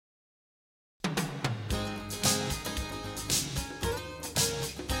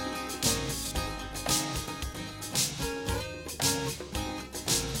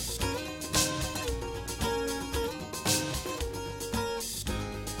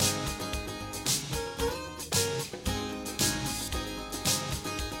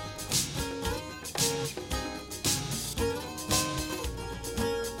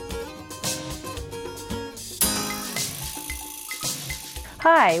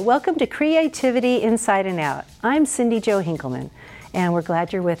Hi, welcome to Creativity Inside and Out. I'm Cindy Jo Hinkleman, and we're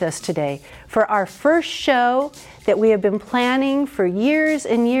glad you're with us today for our first show that we have been planning for years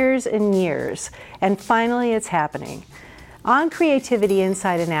and years and years, and finally it's happening. On Creativity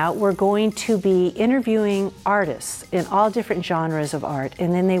Inside and Out, we're going to be interviewing artists in all different genres of art,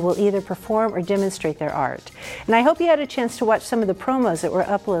 and then they will either perform or demonstrate their art. And I hope you had a chance to watch some of the promos that were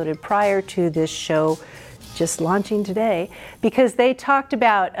uploaded prior to this show just launching today, because they talked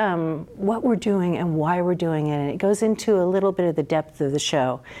about what we're doing and why we're doing it, and it goes into a little bit of the depth of the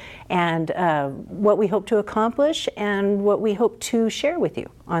show and what we hope to accomplish and what we hope to share with you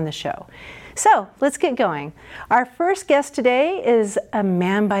on the show. So let's get going. Our first guest today is a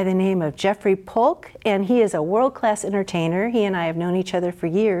man by the name of Jeffrey Polk, and he is a world-class entertainer. He and I have known each other for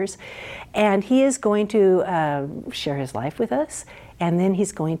years, and he is going to share his life with us, and then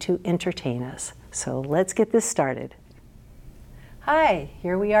he's going to entertain us. So let's get this started. Hi,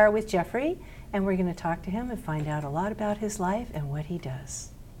 here we are with Jeffrey, and we're going to talk to him and find out a lot about his life and what he does.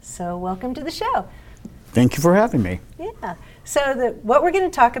 So welcome to the show. Thank you for having me. Yeah. So what we're going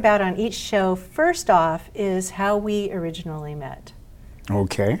to talk about on each show, first off, is how we originally met.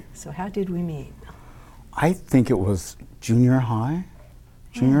 Okay. So how did we meet? I think it was junior high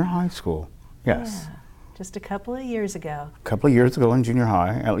school. Yes. Yeah. Just a couple of years ago. A couple of years ago in junior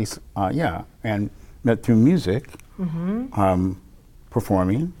high, at least, and met through music,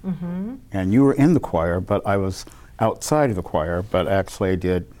 performing, and you were in the choir, but I was outside of the choir, but actually I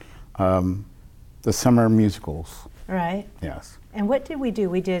did the summer musicals. Right. Yes. And what did we do?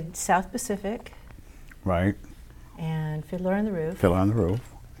 We did South Pacific. Right. And Fiddler on the Roof. Fiddler on the Roof.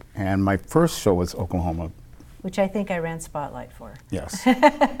 And my first show was Oklahoma. Which I think I ran Spotlight for. Yes.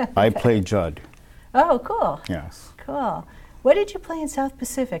 I played Judd. Oh, cool. Yes. Cool. What did you play in South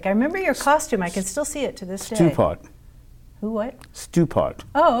Pacific? I remember your costume. I can still see it to this day. Stew pot. Who what? Stew pot.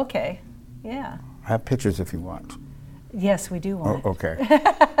 Oh, okay. Yeah. I have pictures if you want. Yes, we do want. Oh, okay.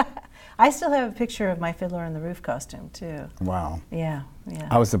 I still have a picture of my Fiddler on the Roof costume, too. Wow. Yeah, yeah.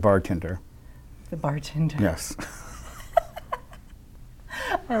 I was the bartender. The bartender. Yes.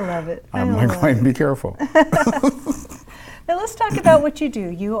 I love it. I'm going to be careful. Now let's talk about what you do.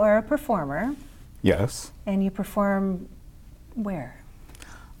 You are a performer. Yes. And you perform where?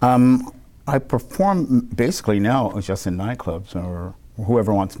 I perform basically now just in nightclubs or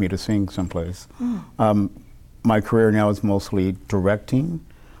whoever wants me to sing someplace. My career now is mostly directing.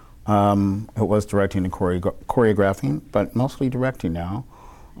 It was directing and choreographing, but mostly directing now.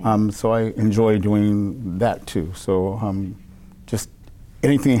 So I enjoy doing that too. So just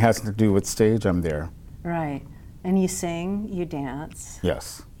anything that has to do with stage, I'm there. Right. And you sing, you dance.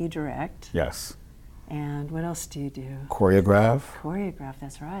 Yes. You direct. Yes. And what else do you do? Choreograph. Choreograph,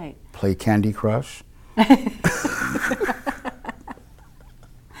 that's right. Play Candy Crush. And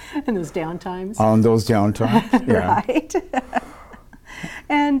those downtimes. On those downtimes, yeah. Right.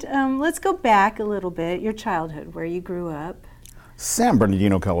 And let's go back a little bit, your childhood, where you grew up. San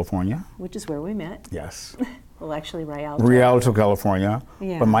Bernardino, California. Which is where we met. Yes. Well, actually, Rialto. Rialto, California.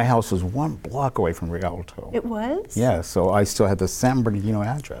 Yeah. But my house was 1 block away from Rialto. It was? Yeah, so I still had the San Bernardino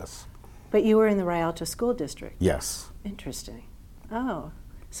address. But you were in the Rialto School District? Yes. Interesting. Oh,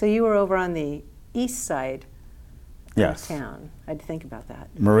 so you were over on the east side of town. I'd think about that.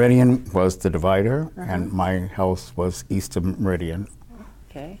 Meridian was the divider, and my house was east of Meridian.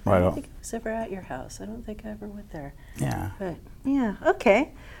 Okay. Right. I don't think I was ever at your house. I don't think I ever went there. Yeah. But, yeah,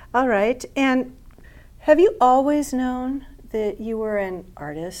 okay. All right. And have you always known that you were an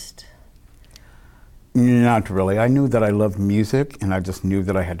artist? Not really. I knew that I loved music, and I just knew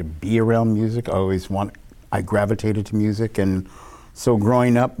that I had to be around music. I gravitated to music, and so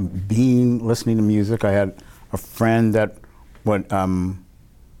growing up, listening to music, I had a friend that would, a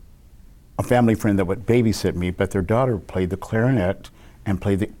family friend that would babysit me, but their daughter played the clarinet and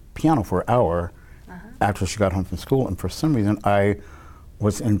played the piano for an hour after she got home from school, and for some reason I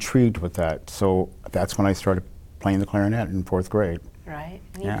was intrigued with that. So that's when I started playing the clarinet in 4th grade. Right.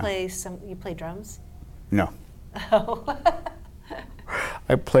 And you play drums? No. Oh.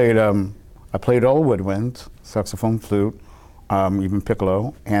 I played all woodwinds, saxophone, flute, even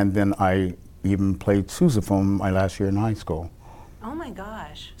piccolo, and then I even played sousaphone my last year in high school. Oh my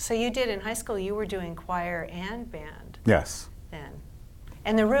gosh. So you did in high school, you were doing choir and band? Yes. Then.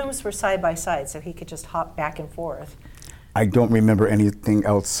 And the rooms were side by side, so he could just hop back and forth. I don't remember anything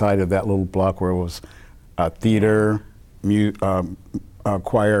outside of that little block where it was theater,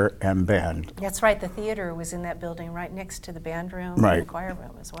 choir, and band. That's right, the theater was in that building right next to the band room Right. and the choir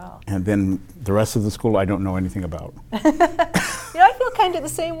room as well. And then the rest of the school I don't know anything about. I feel kind of the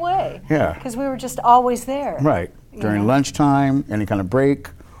same way. Yeah. Because we were just always there. Right. during lunchtime, any kind of break.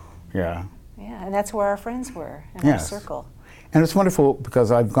 Yeah. Yeah, and that's where our friends were in Yes. our circle. And it's wonderful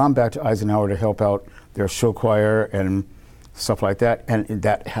because I've gone back to Eisenhower to help out their show choir and stuff like that, and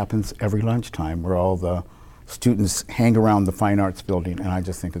that happens every lunchtime where all the students hang around the Fine Arts building, and I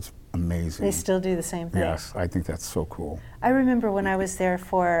just think it's amazing. They still do the same thing. Yes, I think that's so cool. I remember when I was there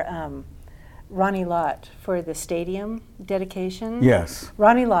for Ronnie Lott for the stadium dedication. Yes.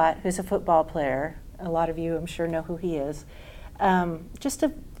 Ronnie Lott, who's a football player, a lot of you I'm sure know who he is, just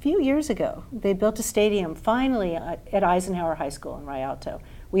a few years ago, they built a stadium finally at Eisenhower High School in Rialto.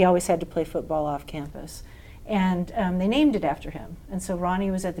 We always had to play football off campus. And they named it after him. And so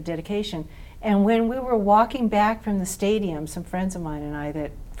Ronnie was at the dedication. And when we were walking back from the stadium, some friends of mine and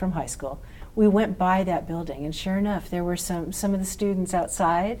I from high school, we went by that building. And sure enough, there were some of the students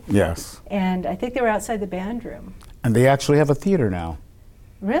outside. Yes. And I think they were outside the band room. And they actually have a theater now.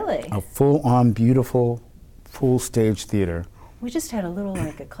 Really? A full-on, beautiful, full-stage theater. We just had a little,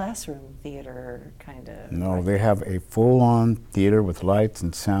 like a classroom theater kind of. No, they have a full-on theater with lights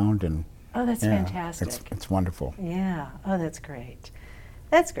and sound and. Oh, that's yeah, fantastic. It's wonderful. Yeah. Oh, that's great.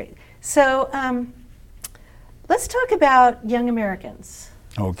 That's great. So let's talk about Young Americans.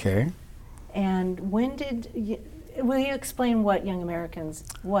 Okay. And when will you explain what Young Americans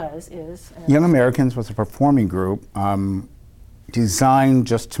is? Young Americans was a performing group designed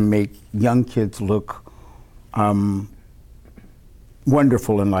just to make young kids look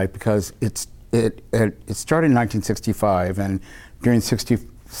wonderful in life, because it started in 1965, and during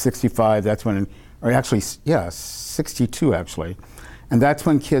 65, that's when, or actually, yeah, 62 actually. And that's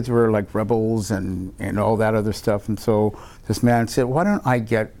when kids were like rebels and all that other stuff. And so this man said, why don't I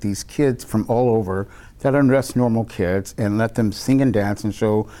get these kids from all over that are just normal kids and let them sing and dance and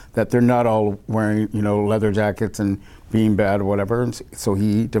show that they're not all wearing, leather jackets and being bad or whatever. And so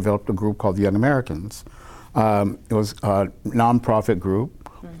he developed a group called the Young Americans. It was a nonprofit group,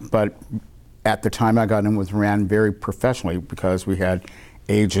 but at the time I got in, was ran very professionally because we had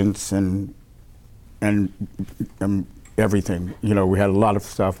agents and everything. We had a lot of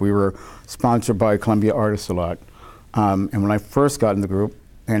stuff. We were sponsored by Columbia Artists a lot. And when I first got in the group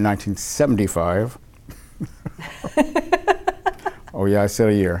in 1975, oh yeah, I said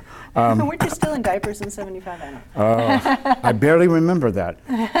a year. Weren't you still in diapers in 75? I know. I barely remember that.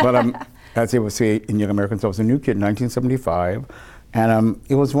 But as they would say in Young Americans, I was a new kid in 1975, and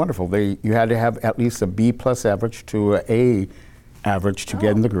it was wonderful. You had to have at least a B+ average to an A average to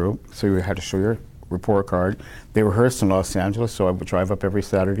get in the group, so you had to show your report card. They rehearsed in Los Angeles, so I would drive up every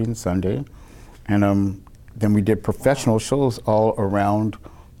Saturday and Sunday, and then we did professional shows all around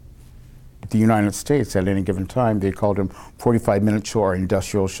the United States at any given time. They called them 45-minute show or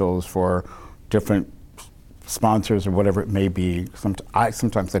industrial shows for different sponsors or whatever it may be.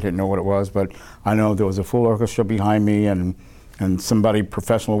 Sometimes I didn't know what it was, but I know there was a full orchestra behind me and somebody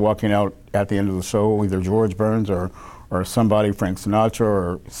professional walking out at the end of the show, either George Burns or somebody, Frank Sinatra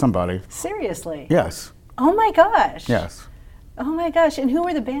or somebody. Seriously? Yes. Oh my gosh. Yes. Oh my gosh, and who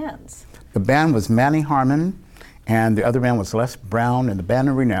were the bands? The band was Manny Harmon, and the other band was Les Brown and the Band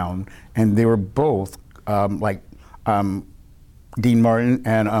of Renown, and they were both like Dean Martin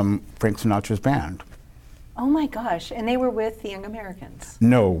and Frank Sinatra's band. Oh my gosh, and they were with the Young Americans?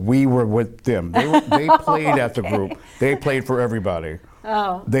 No, we were with them. They played at the group. They played for everybody.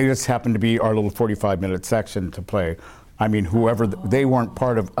 Oh. They just happened to be our little 45-minute section to play. I mean, whoever, they weren't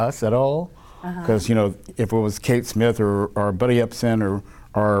part of us at all, because, if it was Kate Smith or Buddy Epson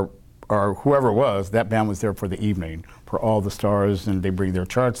or whoever it was, that band was there for the evening, for all the stars, and they bring their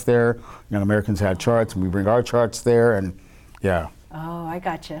charts there. Young Americans had charts, and we bring our charts there, and yeah. Oh, I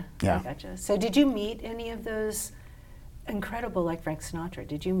gotcha. Yeah. I gotcha. So did you meet any of those incredible, like Frank Sinatra,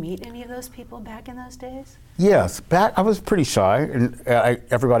 did you meet any of those people back in those days? Yes, I was pretty shy, and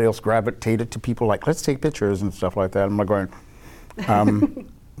everybody else gravitated to people like, let's take pictures and stuff like that. I'm like going,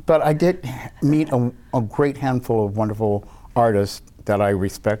 but I did meet a great handful of wonderful artists that I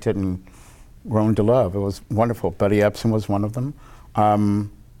respected and grown to love. It was wonderful. Buddy Epson was one of them.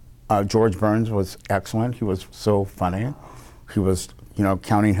 George Burns was excellent. He was so funny. He was,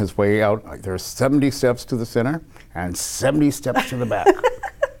 counting his way out. Like, there's 70 steps to the center and 70 steps to the back.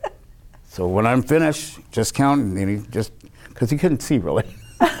 So when I'm finished, just count, and then because he couldn't see really.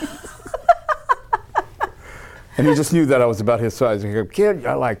 And he just knew that I was about his size. He goes, kid,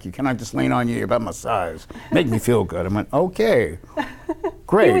 I like you. Can I just lean on you? You're about my size. Make me feel good. I went, okay,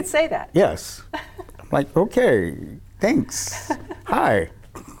 great. He would say that? Yes. I'm like, okay, thanks. Hi.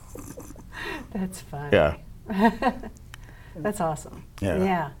 That's funny. Yeah. That's awesome.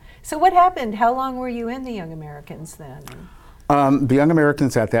 Yeah. So what happened? How long were you in the Young Americans then? The Young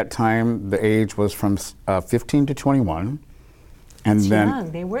Americans at that time, the age was from 15 to 21. And That's then,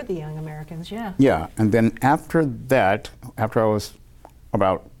 young. They were the Young Americans, yeah. Yeah, and then after that, after I was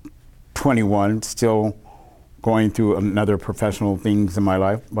about 21, still going through another professional things in my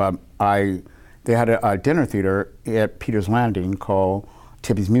life, they had a dinner theater at Peter's Landing called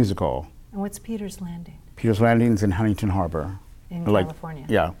Tibby's Music Hall. And what's Peter's Landing? Peter's Landing's in Huntington Harbor. In California?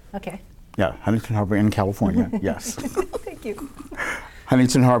 Yeah. Okay. Yeah, Huntington Harbor in California, yes. Thank you.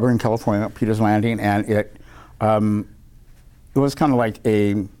 Huntington Harbor in California, Peter's Landing, and it was kind of like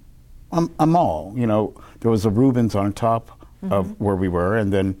a mall. You know, there was a Rubens on top of where we were,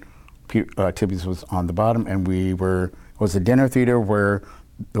 and then Tibby's was on the bottom, and it was a dinner theater where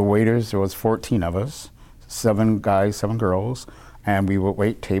the waiters, there was 14 of us, 7 guys, 7 girls, and we would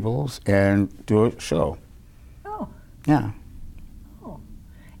wait tables and do a show. Oh. Yeah. Oh.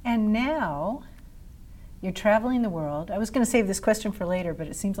 And now you're traveling the world. I was going to save this question for later, but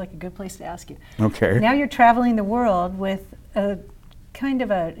it seems like a good place to ask you. Okay. Now you're traveling the world with a kind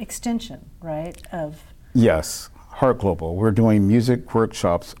of an extension, right, of... Yes, Heart Global. We're doing music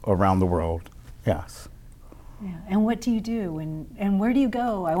workshops around the world. Yes. Yeah. And what do you do, and where do you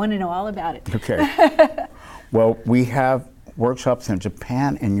go? I want to know all about it. Okay. Well, we have workshops in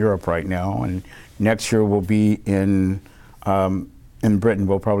Japan and Europe right now, and next year we'll be in Britain.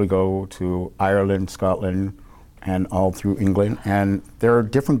 We'll probably go to Ireland, Scotland, and all through England. And there are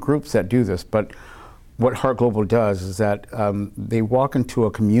different groups that do this, but what Heart Global does is that they walk into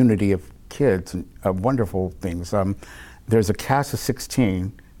a community of kids and wonderful things. There's a cast of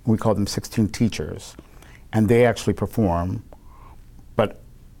 16, we call them 16 teachers, and they actually perform, but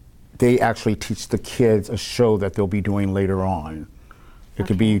they actually teach the kids a show that they'll be doing later on. It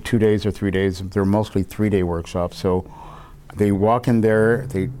could be 2 days or 3 days. They're mostly 3-day workshops. So they walk in there,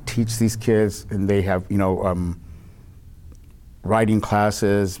 they teach these kids, and they have, writing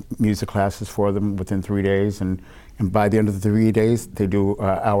classes, music classes for them within 3 days. And by the end of the 3 days, they do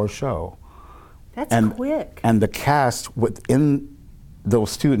our show. That's quick. And the cast within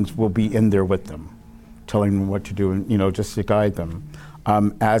those students will be in there with them, telling them what to do and, just to guide them.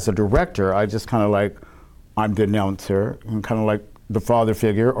 As a director, I just kind of like, I'm the announcer and kind of like the father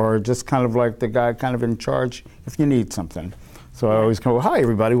figure, or just kind of like the guy kind of in charge if you need something. So I always go, hi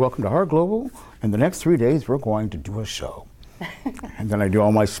everybody, welcome to Heart Global. In the next 3 days, we're going to do a show. And then I do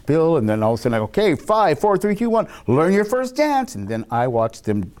all my spiel, and then all of a sudden I go, okay, 5, 4, 3, 2, 1, learn your first dance. And then I watch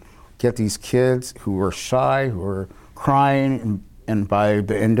them get these kids who were shy, who were crying, and by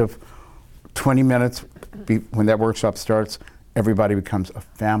the end of 20 minutes, when that workshop starts, everybody becomes a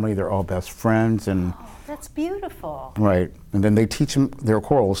family. They're all best friends, and that's beautiful. Right, and then they teach them their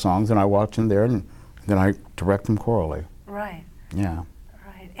choral songs, and I watch them there, and then I direct them chorally. Right. Yeah.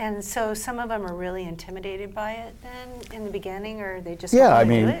 Right, and so some of them are really intimidated by it then in the beginning, or they just do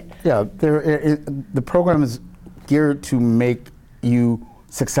it? Yeah, the program is geared to make you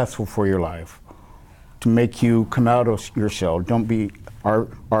successful for your life, to make you come out of your shell. Don't be our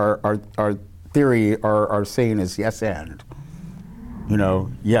theory, our saying is yes and.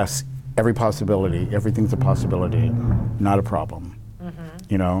 Yes, every possibility, everything's a possibility, not a problem.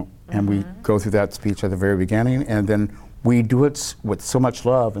 And we go through that speech at the very beginning, and then we do it with so much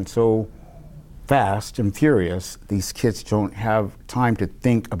love and so fast and furious, these kids don't have time to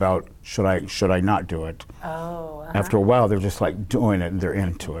think about should I not do it. Oh. After a while, they're just like doing it and they're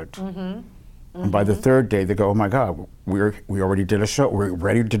into it. And by the 3rd day, they go, oh my God, we already did a show. We're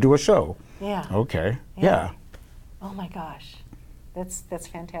ready to do a show. Yeah. Okay. Yeah. Oh my gosh. That's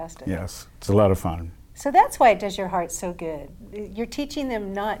fantastic. Yes, it's a lot of fun. So that's why it does your heart so good. You're teaching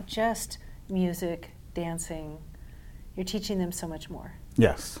them not just music, dancing, you're teaching them so much more.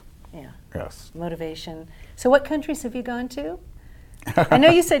 Yes. Yeah. Yes. Motivation. So what countries have you gone to? I know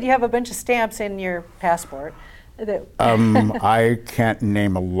you said you have a bunch of stamps in your passport. I can't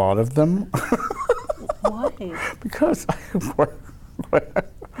name a lot of them. Why? Because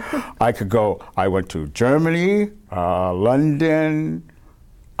I could go, I went to Germany, London,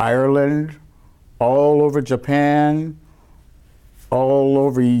 Ireland, all over Japan, all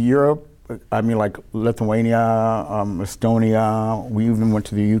over Europe. I mean, like Lithuania, Estonia. We even went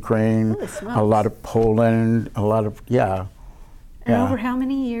to the Ukraine, a lot of Poland, a lot of, And over how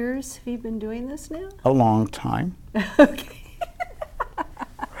many years have you been doing this now? A long time. Okay.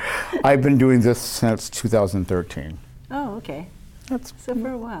 I've been doing this since 2013. Oh, okay. So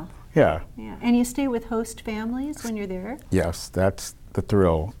for a while. Yeah. Yeah. And you stay with host families when you're there? Yes, that's the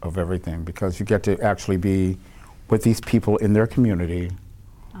thrill of everything, because you get to actually be with these people in their community,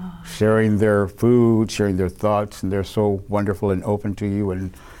 sharing their food, sharing their thoughts, and they're so wonderful and open to you,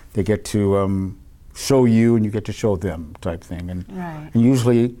 and they get to show you and you get to show them type thing. And, Right. and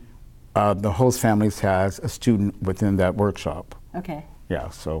usually the host families has a student within that workshop. Okay. Yeah,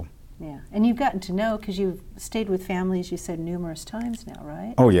 so. Yeah. And you've gotten to know, because you've stayed with families, you said, numerous times now,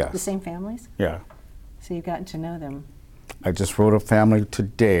 right? Oh, yes. The same families? Yeah. So you've gotten to know them. I just wrote a family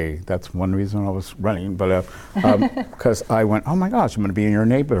today. That's one reason I was running, but because I went, oh my gosh, I'm going to be in your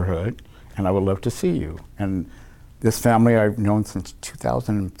neighborhood, and I would love to see you. And this family I've known since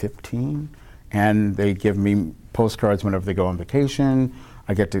 2015, and they give me postcards whenever they go on vacation.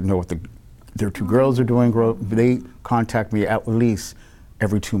 I get to know what their two girls are doing. They contact me at least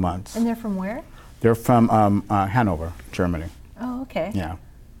every 2 months. And they're from where? They're from Hanover, Germany. Oh, okay. Yeah.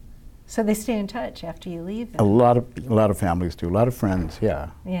 So they stay in touch after you leave them? A lot of families do. A lot of friends.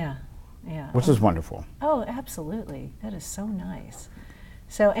 Yeah. Yeah. Yeah. Which is wonderful. Oh, absolutely. That is so nice.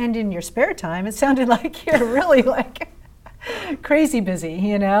 So, and in your spare time, it sounded like you're really like crazy busy,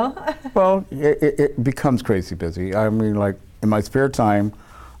 you know? Well, it becomes crazy busy. I mean, like in my spare time,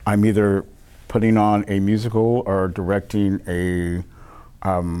 I'm either putting on a musical or directing a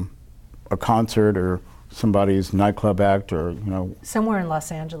concert or somebody's nightclub act, or Somewhere in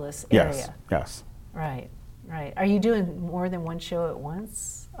Los Angeles area. Yes. Right, right. Are you doing more than one show at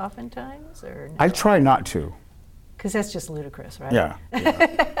once oftentimes, or no? I try not to. Because that's just ludicrous, right? Yeah.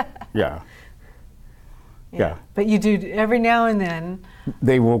 Yeah. But you do every now and then.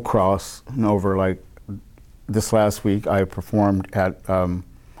 They will cross over. Like this last week, I performed at the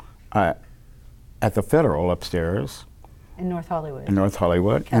Federal upstairs. In North Hollywood. In North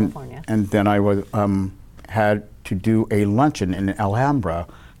Hollywood, California. And then I was had to do a luncheon in Alhambra,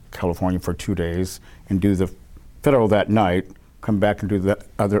 California, for 2 days, and do the Federal that night. Come back and do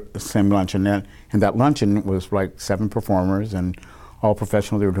the same luncheon. And that luncheon was like 7 performers and all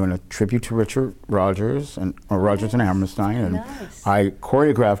professional. They were doing a tribute to Richard Rodgers or Rodgers and Hammerstein, and Nice. I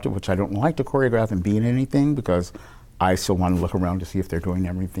choreographed it, which I don't like to choreograph and be in anything because I still want to look around to see if they're doing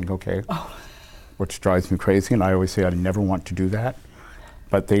everything okay. Oh. Which drives me crazy, and I always say I never want to do that.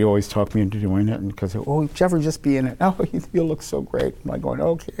 But they always talk me into doing it, and because oh, Jeffrey, just be in it. Oh, you look so great. I'm like going,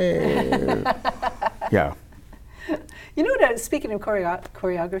 okay. Yeah. You know what, speaking of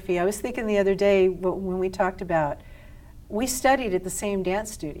choreography, I was thinking the other day when we talked about, we studied at the same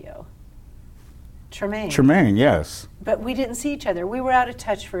dance studio, Tremaine. Tremaine, yes. But we didn't see each other. We were out of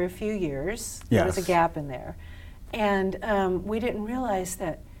touch for a few years. There was a Yes. gap in there. And we didn't realize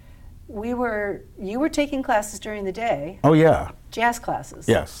that you were taking classes during the day, Oh, yeah. jazz classes.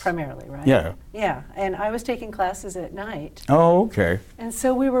 Yes. Primarily, right? Yeah. Yeah, and I was taking classes at night. Oh, okay. And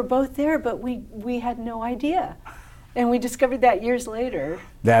so we were both there, but we had no idea. And we discovered that years later.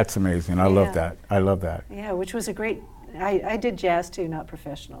 That's amazing. I Yeah. love that. I love that. Yeah, which was a great, I did jazz too, not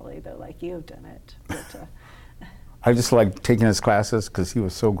professionally, though, like you have done it. But, I just like taking his classes because he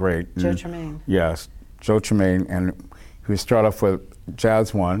was so great. Joe And Tremaine. Yes, Joe Tremaine, and he would start off with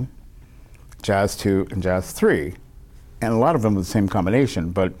Jazz 1, Jazz 2, and Jazz 3. And a lot of them were the same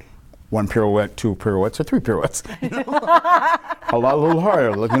combination, but 1 pirouette, 2 pirouettes, or 3 pirouettes. A little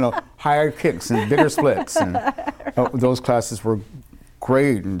harder, like, higher kicks and bigger splits. And those classes were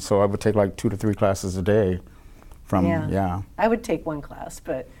great, and so I would take like 2 to 3 classes a day. Yeah. I would take one class,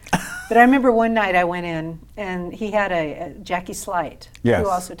 but I remember one night I went in and he had a Jackie Slight, Yes. who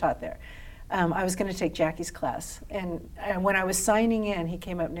also taught there. I was going to take Jackie's class, and when I was signing in, he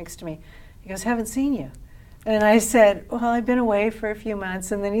came up next to me. He goes, "Haven't seen you," and I said, "Well, I've been away for a few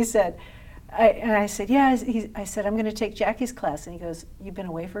months." And then he said, I said, "Yeah." I said, "I'm going to take Jackie's class," and he goes, "You've been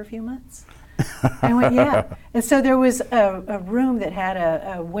away for a few months?" I went, "Yeah." And so there was a room that had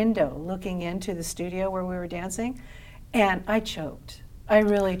a window looking into the studio where we were dancing, and I choked. I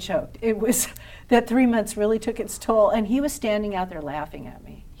really choked. It was, that 3 months really took its toll, and he was standing out there laughing at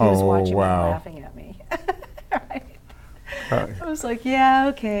me. He was watching me, laughing at me. Right. I was like, "Yeah,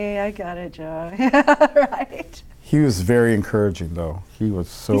 okay, I got it, Joe." Right. He was very encouraging, though. He was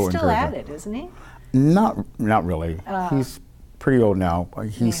so He's still encouraging. at it, isn't he? Not really. He's pretty old now.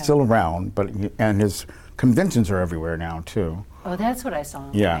 He's still around, and his conventions are everywhere now too. Oh, that's what I saw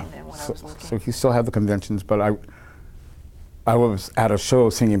him Yeah. doing then when I was looking. So he still had the conventions, but I was at a show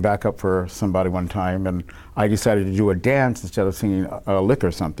singing backup for somebody one time, and I decided to do a dance instead of singing a lick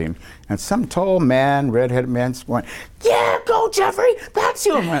or something. And some tall man, redheaded man, went, "Yeah, go Jeffrey, that's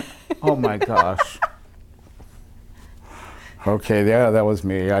you." I went, "Oh my gosh." Okay, yeah, that was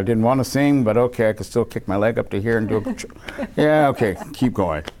me. I didn't want to sing, but okay, I could still kick my leg up to here and do a yeah, okay, keep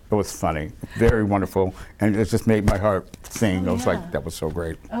going. It was funny, very wonderful, and it just made my heart sing. I was like, that was so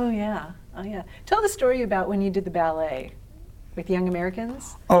great. Oh yeah, oh yeah. Tell the story about when you did the ballet with Young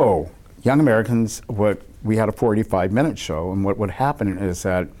Americans. Oh, Young Americans, we had a 45-minute show, and what would happen is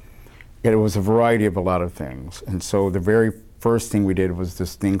that it was a variety of a lot of things. And so the very first thing we did was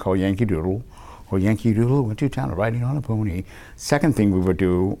this thing called Yankee Doodle. Well, Yankee Doodle went to town riding on a pony. Second thing we would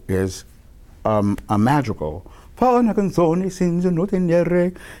do is a madrigal. And at the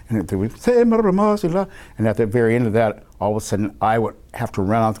very end of that, all of a sudden, I would have to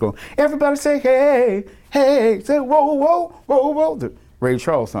run out and go, everybody say, hey, hey, say, whoa, whoa, whoa, whoa. The Ray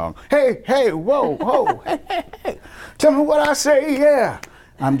Charles song. Hey, hey, whoa, whoa, hey, hey, hey. Tell me what I say, yeah.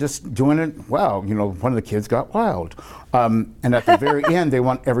 I'm just doing it, wow, you know, one of the kids got wild. And at the very end, they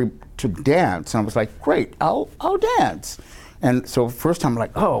want to dance. And I was like, great, I'll dance. And so first time I'm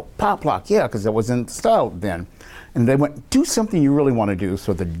like, oh, pop lock, yeah, because that was in style then. And they went, do something you really want to do.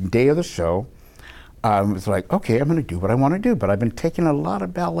 So the day of the show, I was like, okay, I'm going to do what I want to do. But I've been taking a lot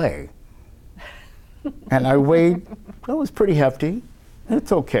of ballet. And I weighed, that was pretty hefty.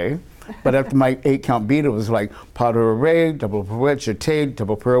 It's okay. But after my 8-count beat, it was like pas de relais, double pirouette, jeté,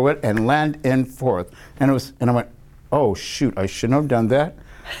 double pirouette, and land in fourth. And I went, oh shoot, I shouldn't have done that.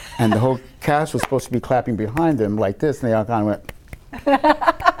 And the whole cast was supposed to be clapping behind them like this, and they all kind of went.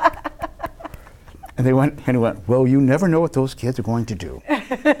 And he went, well, you never know what those kids are going to do.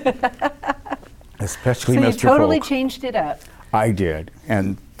 Especially Mr. Polk. So you totally changed it up. I did.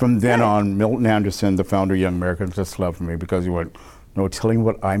 And from then on, Milton Anderson, the founder of Young Americans, just loved me because he went, no telling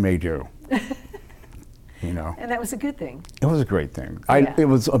what I may do. You know. And that was a good thing. It was a great thing. Yeah. It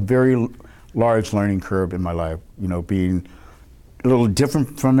was a very large learning curve in my life, you know, being a little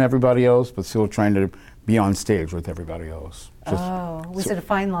different from everybody else, but still trying to be on stage with everybody else. Was it a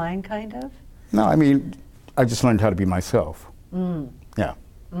fine line, kind of? No, I mean, I just learned how to be myself. Yeah.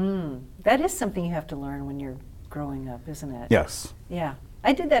 That is something you have to learn when you're growing up, isn't it? Yes. Yeah.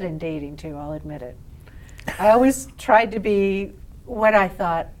 I did that in dating, too, I'll admit it. I always tried to be what I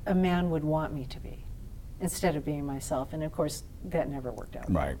thought a man would want me to be instead of being myself. And, of course, that never worked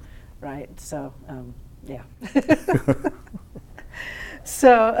out. Right. Right? So, yeah.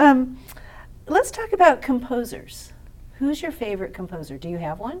 So, let's talk about composers. Who's your favorite composer? Do you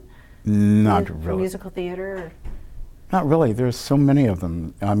have one? Not For really. musical theater? Or? Not really. There's so many of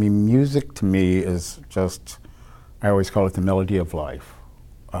them. I mean, music to me is just, I always call it the melody of life.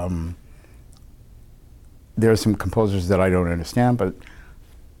 There are some composers that I don't understand, but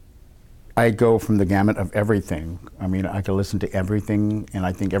I go from the gamut of everything. I mean, I can listen to everything, and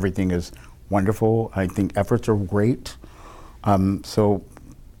I think everything is wonderful. I think efforts are great. So,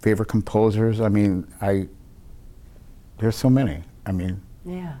 favorite composers, I mean, there's so many. I mean.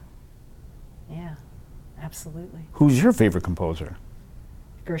 Yeah. Yeah, absolutely. Who's your favorite composer?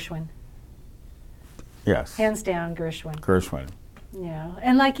 Gershwin. Yes. Hands down, Gershwin. Gershwin. Yeah,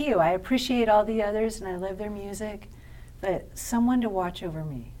 and like you, I appreciate all the others and I love their music, but Someone to Watch Over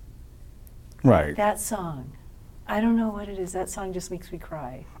Me. Right. That song, I don't know what it is. That song just makes me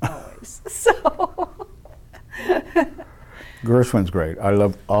cry always. So. Gershwin's great. I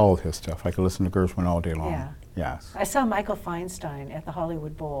love all of his stuff. I could listen to Gershwin all day long. Yeah. Yes. I saw Michael Feinstein at the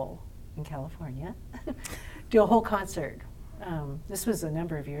Hollywood Bowl in California do a whole concert. This was a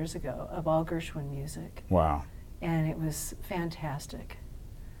number of years ago, of all Gershwin music. Wow. And it was fantastic,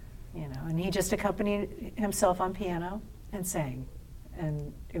 you know. And he just accompanied himself on piano and sang,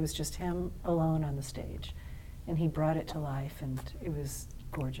 and it was just him alone on the stage, and he brought it to life, and it was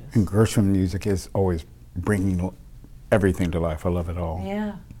gorgeous. And Gershwin music is always bringing everything to life. I love it all.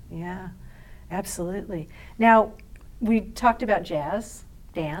 Yeah, yeah, absolutely. Now, we talked about jazz,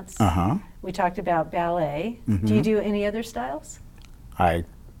 dance. We talked about ballet. Do you do any other styles? I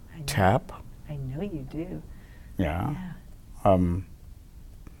tap. I know you do. Yeah.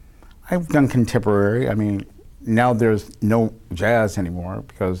 I've done contemporary. I mean, now there's no jazz anymore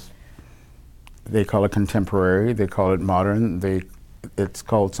because they call it contemporary, they call it modern, it's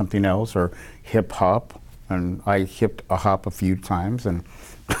called something else, or hip hop. And I hipped a hop a few times, and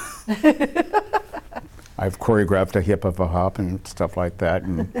I've choreographed a hip of a hop and stuff like that,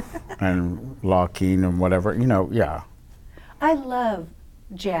 and locking and whatever, you know, yeah. I love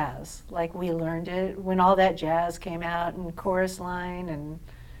jazz, like we learned it when all that jazz came out and chorus line, and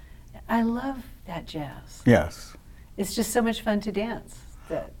I love that jazz. Yes. It's just so much fun to dance.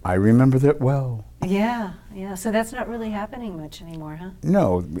 I remember that well. Yeah, yeah. So that's not really happening much anymore, huh?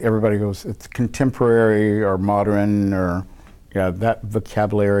 No, everybody goes, it's contemporary or modern, or, yeah, that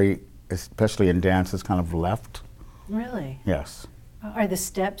vocabulary, especially in dance, is kind of left. Really? Yes. Are the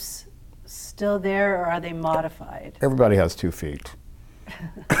steps still there, or are they modified? Everybody has 2 feet.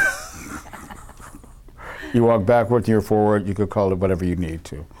 You walk backward, you're forward, you could call it whatever you need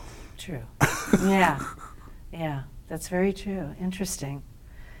to. True. Yeah. Yeah, that's very true. Interesting.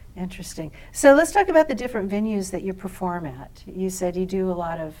 Interesting. So let's talk about the different venues that you perform at. You said you do a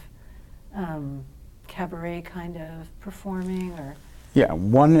lot of cabaret kind of performing, or? Yeah,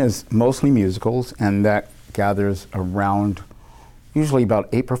 one is mostly musicals, and that gathers around usually about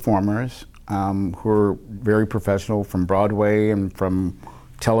 8 performers who are very professional from Broadway and from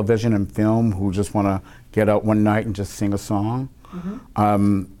television and film who just want to get out one night and just sing a song.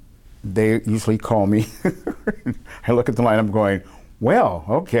 Mm-hmm. They usually call me. I look at the line, I'm going, well,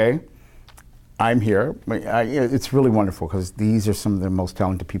 okay, I'm here. It's really wonderful because these are some of the most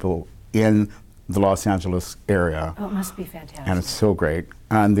talented people in the Los Angeles area. Oh, it must be fantastic. And it's so great.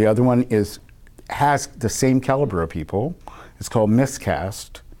 And the other one has the same caliber of people. It's called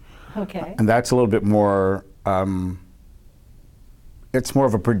Miscast. Okay. And that's a little bit more, it's more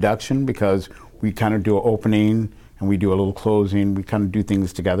of a production because we kind of do an opening and we do a little closing. We kind of do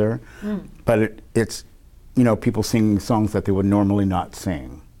things together. Mm. But it's, people singing songs that they would normally not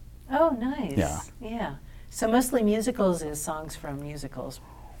sing. Oh, nice. Yeah. Yeah. So mostly musicals is songs from musicals.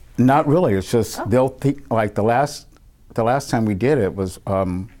 Not really. It's just they'll think like the last time we did it was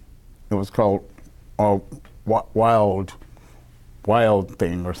called Wild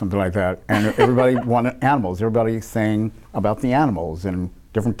Thing or something like that, and everybody wanted animals. Everybody sang about the animals and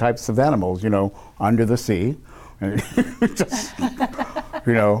different types of animals, under the sea, and just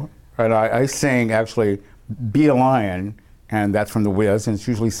And I sang actually "Be a Lion," and that's from The Wiz, and it's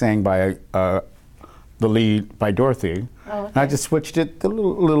usually sang by the lead by Dorothy. Oh, okay. And I just switched it a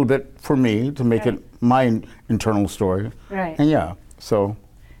little bit for me to make it my internal story. Right. And yeah, so.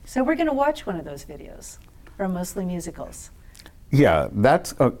 So we're going to watch one of those videos from Mostly Musicals. Yeah,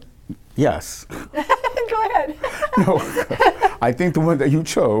 that's, yes. Go ahead. No, I think the one that you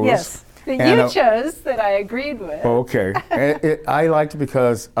chose. Yes, that you chose that I agreed with. Okay. I liked it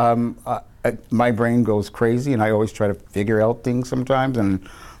because my brain goes crazy and I always try to figure out things sometimes. And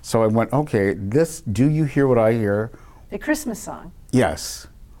so I went, okay, Do You Hear What I Hear? The Christmas song. Yes.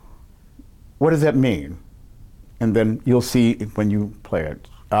 What does that mean? And then you'll see when you play it.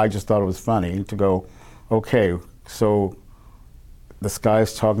 I just thought it was funny to go, okay, so the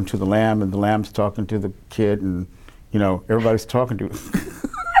sky's talking to the lamb and the lamb's talking to the kid and, everybody's talking to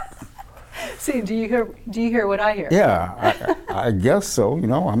See, do you hear what I hear? Yeah, I guess so.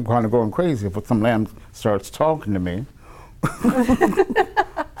 I'm kind of going crazy if some lamb starts talking to me.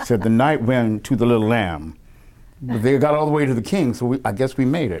 Said the night wind to the little lamb. But they got all the way to the king, so I guess we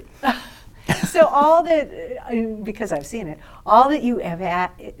made it. So all that, because I've seen it, all that you have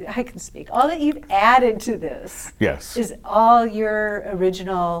I can speak, all that you've added to this is all your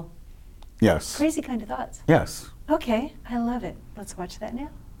original crazy kind of thoughts. Yes. Okay, I love it. Let's watch that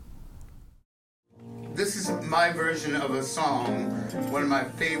now. This is my version of a song, one of my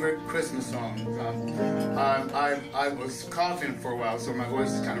favorite Christmas songs. I was coughing for a while, so my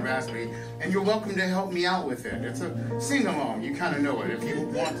voice is kind of raspy, and you're welcome to help me out with it. It's a sing-along. You kind of know it if you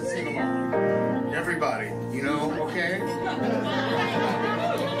want to sing along. Everybody, okay?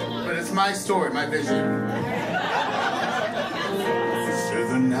 But it's my story, my vision. So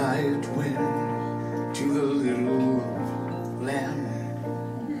the night wind to the little lamb.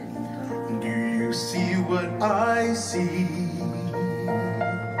 Do you see what I see?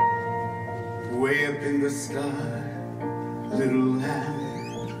 Way up in the sky, little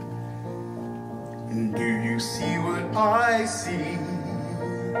lamb. And do you see what I see?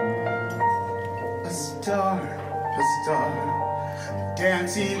 A star,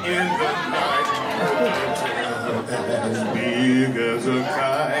 dancing in the night. As big as a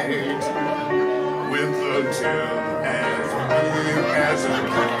kite, with a tail as big as a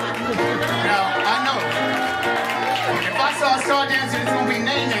kite. Now, I know, if I saw a star dancing, it's going to be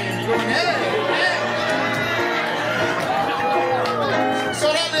Nay-Nay. Going, hey. So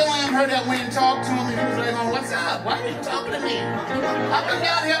that little lamb heard that wind talk to him, and he was like, oh, what's up? Why are you talking to me? I've been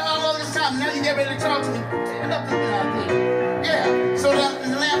down here all this time, now you get ready to talk to me. Stand up and down, please. Yeah, so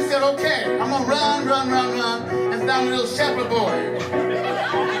the lamb said, okay, I'm going to run, and found a little shepherd boy.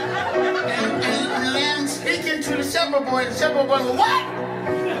 And the lamb speaking to the shepherd boy was, what?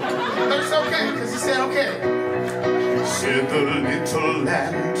 But it's okay, because he said, okay. Said the little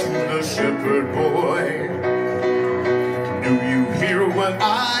lamb to the shepherd boy, do you hear what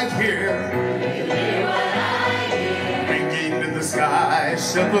I hear? Ringing in the sky,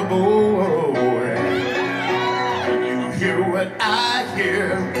 shepherd boy. Do you hear what I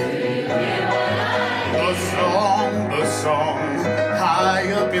hear? A song,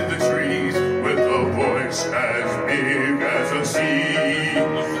 high up in the trees, with a voice as big as a sea.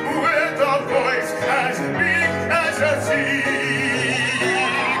 With a voice as big as a sea.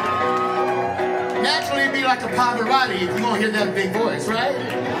 Naturally, it'd be like a Pavarotti if you won't hear that big voice, right?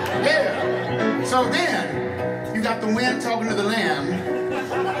 Yeah. So then, you got the wind talking to the lamb.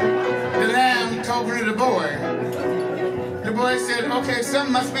 The talking to the boy. The boy said, okay,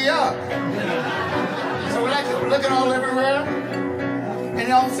 something must be up. So we're like looking all everywhere,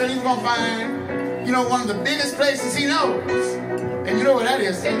 and all of a sudden he's gonna find, you know, one of the biggest places he knows. And you know what that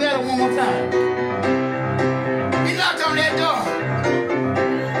is? Say that one more time. He knocked on that door.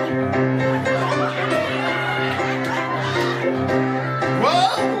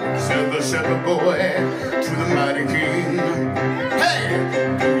 Whoa, said the shepherd boy to the mighty king. Hey,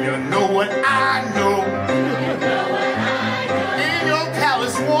 do you know what I know? In your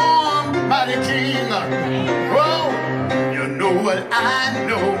palace warm, mighty king. Whoa, you know what I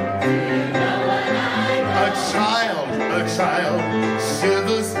know. A child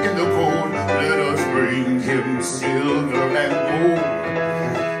shivers in the cold. Let us bring him silver and gold.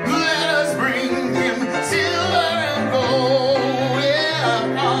 Let us bring him silver and gold. Yeah.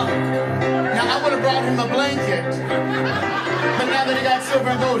 Now I would have brought him a blanket, but now that he got silver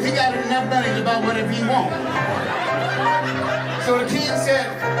and gold, he got enough money about whatever he wants. So the king said,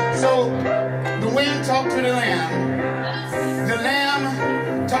 so the wind talked to the lamb. The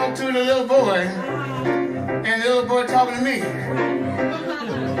lamb talked to the little boy. And the little boy talking to me.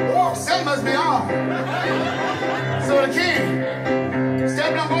 Whoa, something must be on. So the king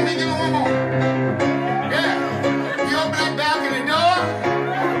stepped up on me, give me one more. Yeah. He opened that balcony door,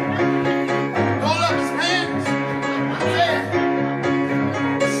 rolled up his pants,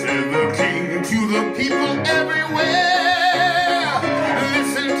 said the king to the people everywhere,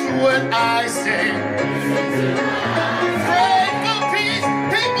 listen to what I say.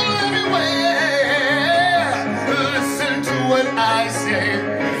 What I say.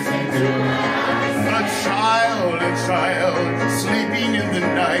 A child sleeping in the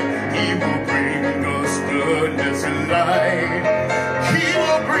night, he will bring us goodness and light. He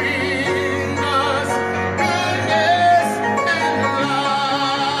will bring us goodness and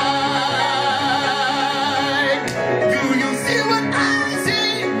light. Do you see what I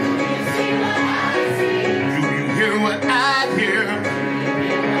see? Do you hear what I hear?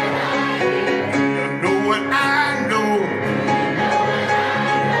 You know what I know.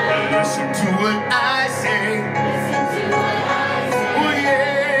 Listen to what I say. Listen to what I say. Oh, yeah.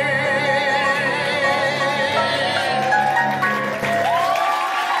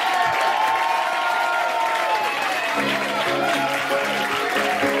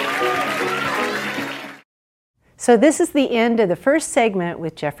 So this is the end of the first segment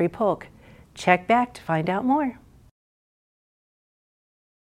with Jeffrey Polk. Check back to find out more.